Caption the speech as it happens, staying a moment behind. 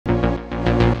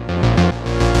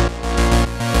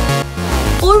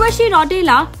Urvashi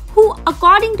Rautela, who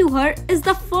according to her is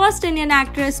the first Indian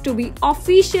actress to be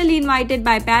officially invited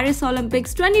by Paris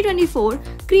Olympics 2024,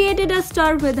 created a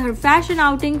stir with her fashion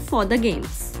outing for the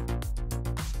Games.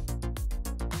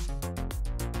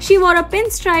 She wore a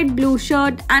pinstriped blue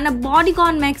shirt and a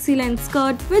bodycon maxi-length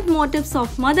skirt with motifs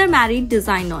of Mother Mary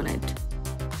designed on it.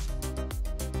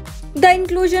 The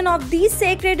inclusion of these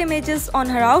sacred images on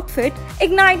her outfit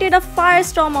ignited a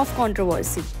firestorm of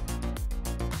controversy.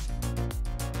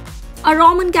 A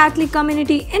Roman Catholic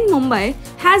community in Mumbai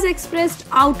has expressed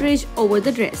outrage over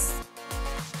the dress.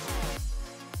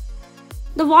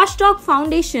 The Watchdog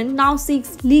Foundation now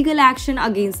seeks legal action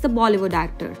against the Bollywood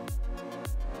actor.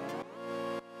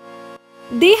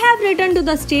 They have written to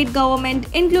the state government,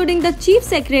 including the Chief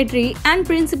Secretary and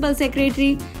Principal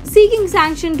Secretary, seeking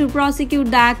sanction to prosecute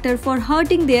the actor for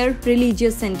hurting their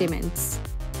religious sentiments.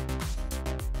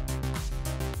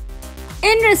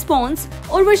 In response,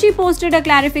 Urvashi posted a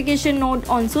clarification note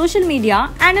on social media,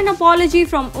 and an apology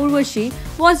from Urvashi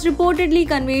was reportedly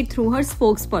conveyed through her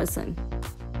spokesperson.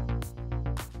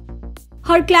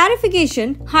 Her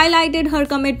clarification highlighted her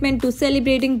commitment to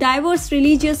celebrating diverse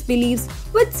religious beliefs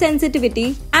with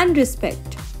sensitivity and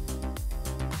respect.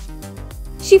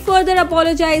 She further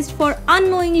apologized for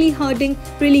unknowingly hurting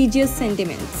religious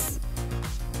sentiments.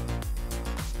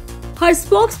 Her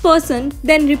spokesperson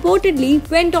then reportedly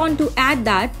went on to add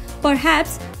that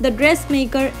perhaps the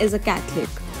dressmaker is a Catholic.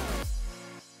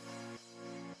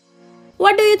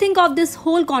 What do you think of this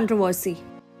whole controversy?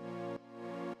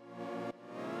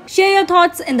 Share your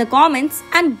thoughts in the comments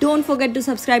and don't forget to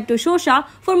subscribe to Shosha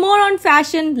for more on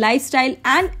fashion, lifestyle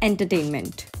and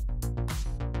entertainment.